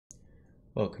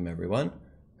Welcome everyone.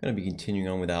 I'm going to be continuing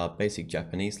on with our basic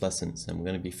Japanese lessons, and we're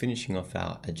going to be finishing off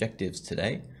our adjectives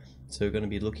today. So we're going to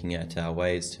be looking at our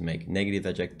ways to make negative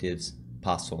adjectives,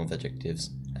 past form of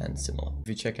adjectives, and similar. If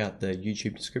you check out the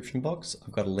YouTube description box,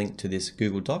 I've got a link to this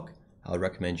Google Doc. I would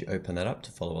recommend you open that up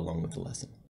to follow along with the lesson.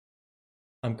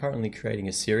 I'm currently creating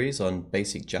a series on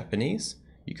basic Japanese.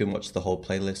 You can watch the whole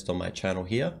playlist on my channel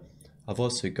here. I've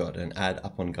also got an ad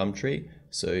up on Gumtree,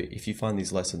 so if you find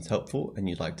these lessons helpful and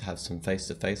you'd like to have some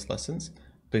face-to-face lessons,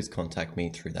 please contact me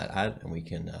through that ad and we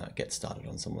can get started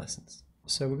on some lessons.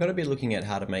 So we're going to be looking at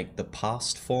how to make the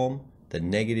past form, the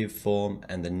negative form,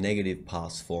 and the negative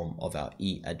past form of our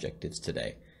E adjectives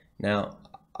today. Now,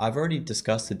 I've already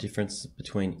discussed the difference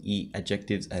between E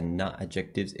adjectives and na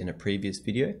adjectives in a previous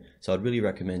video, so I'd really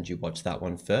recommend you watch that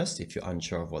one first if you're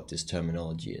unsure of what this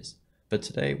terminology is. But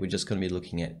today we're just going to be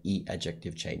looking at E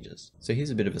adjective changes. So here's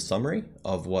a bit of a summary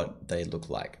of what they look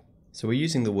like. So we're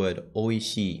using the word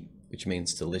oishii, which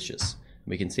means delicious.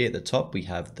 We can see at the top we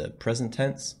have the present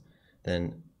tense,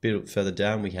 then a bit further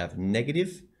down we have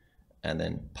negative, and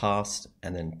then past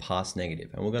negative.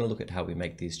 And we're going to look at how we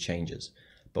make these changes.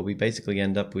 But we basically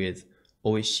end up with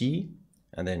oishii,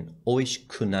 and then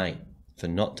oishikunai for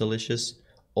not delicious,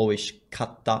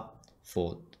 oishikatta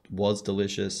for was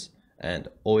delicious, and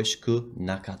oishiku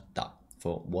nakatta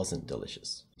for wasn't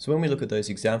delicious. So when we look at those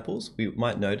examples, we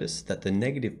might notice that the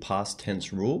negative past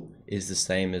tense rule is the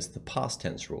same as the past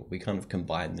tense rule. We kind of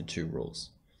combine the two rules.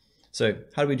 So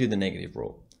how do we do the negative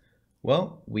rule?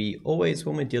 Well, we always,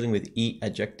 when we're dealing with E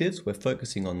adjectives, we're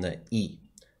focusing on the E.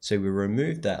 So we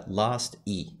remove that last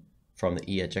E from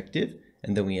the E adjective,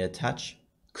 and then we attach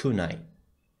kunai.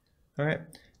 All right,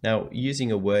 now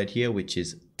using a word here, which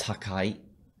is takai.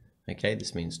 Okay,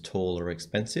 this means tall or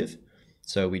expensive.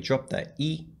 So we drop that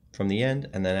E from the end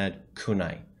and then add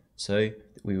kunai. So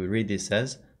we would read this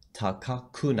as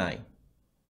takakunai,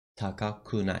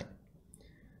 takakunai.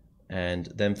 And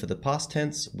then for the past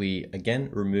tense, we again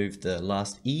remove the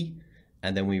last E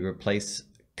and then we replace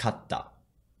katta.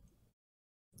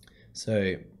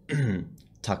 So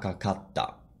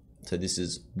takakatta. So this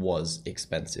is was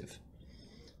expensive.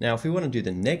 Now if we want to do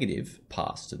the negative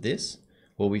past of this,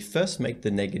 well, we first make the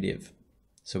negative.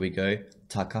 So we go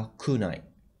takakunai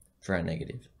for our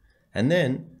negative. And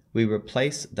then we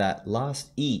replace that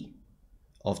last E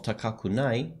of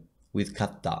takakunai with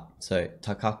katta. So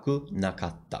takaku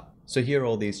nakatta. So here are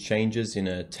all these changes in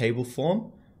a table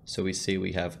form. So we see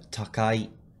we have takai,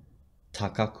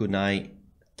 takakunai,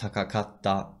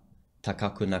 takakatta,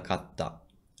 takakunakatta.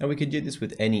 And we can do this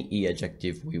with any E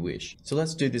adjective we wish. So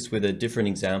let's do this with a different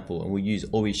example, and we'll use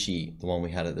oishii, the one we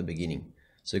had at the beginning.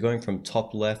 So going from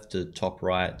top left to top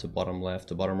right to bottom left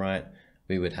to bottom right,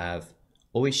 we would have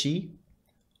oishii,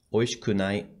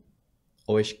 oishikunai,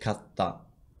 oishikatta,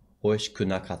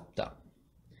 oishikunakatta.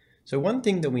 So one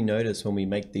thing that we notice when we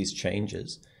make these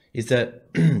changes is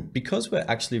that because we're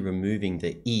actually removing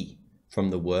the E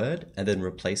from the word and then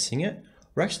replacing it,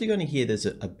 we're actually going to hear there's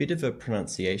a bit of a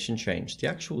pronunciation change. The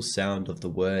actual sound of the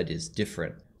word is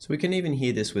different. So we can even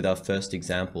hear this with our first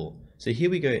example. So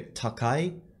here we go,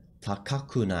 takai,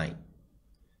 takakunai.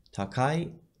 Takai,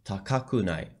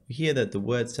 takakunai. We hear that the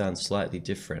word sounds slightly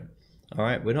different. All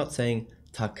right, we're not saying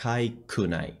takai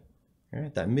kunai. All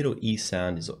right, that middle E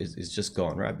sound is just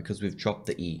gone, right? Because we've dropped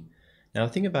the E. Now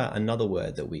think about another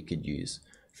word that we could use.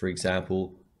 For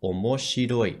example,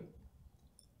 omoshiroi.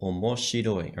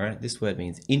 Omoshiroi. All right, this word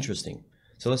means interesting.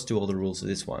 So let's do all the rules of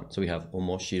this one. So we have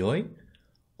omoshiroi,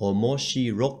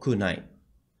 omoshirokunai,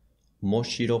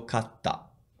 omoshirokatta,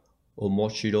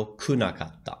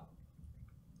 omoshirokunakatta.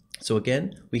 So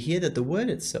again, we hear that the word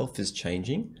itself is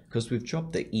changing because we've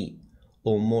dropped the E.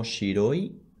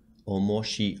 Omoshiroi,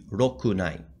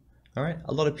 omoshirokunai. All right,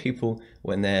 a lot of people,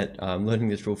 when they're learning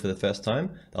this rule for the first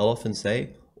time, they'll often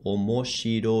say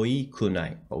omoshiroi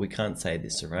kunai, but we can't say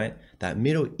this, all right? That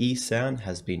middle E sound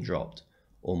has been dropped.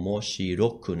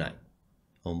 Omoshirokunai,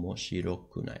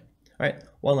 omoshirokunai. All right,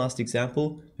 one last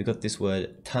example. We've got this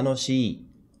word tanoshii.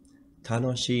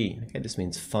 Tanoshii, okay, this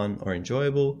means fun or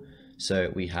enjoyable.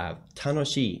 So we have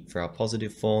tanoshii for our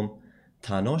positive form,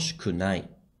 tanoshikunai,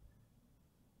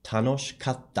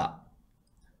 tanoshikatta,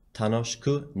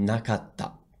 tanoshiku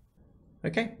nakatta.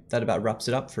 Okay, that about wraps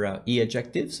it up for our E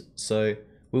adjectives. So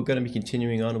we're going to be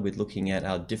continuing on with looking at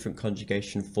our different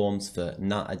conjugation forms for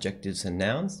na adjectives and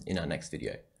nouns in our next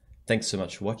video. Thanks so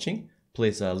much for watching.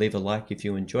 Please leave a like if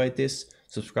you enjoyed this,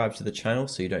 subscribe to the channel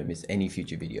so you don't miss any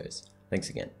future videos. Thanks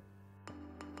again.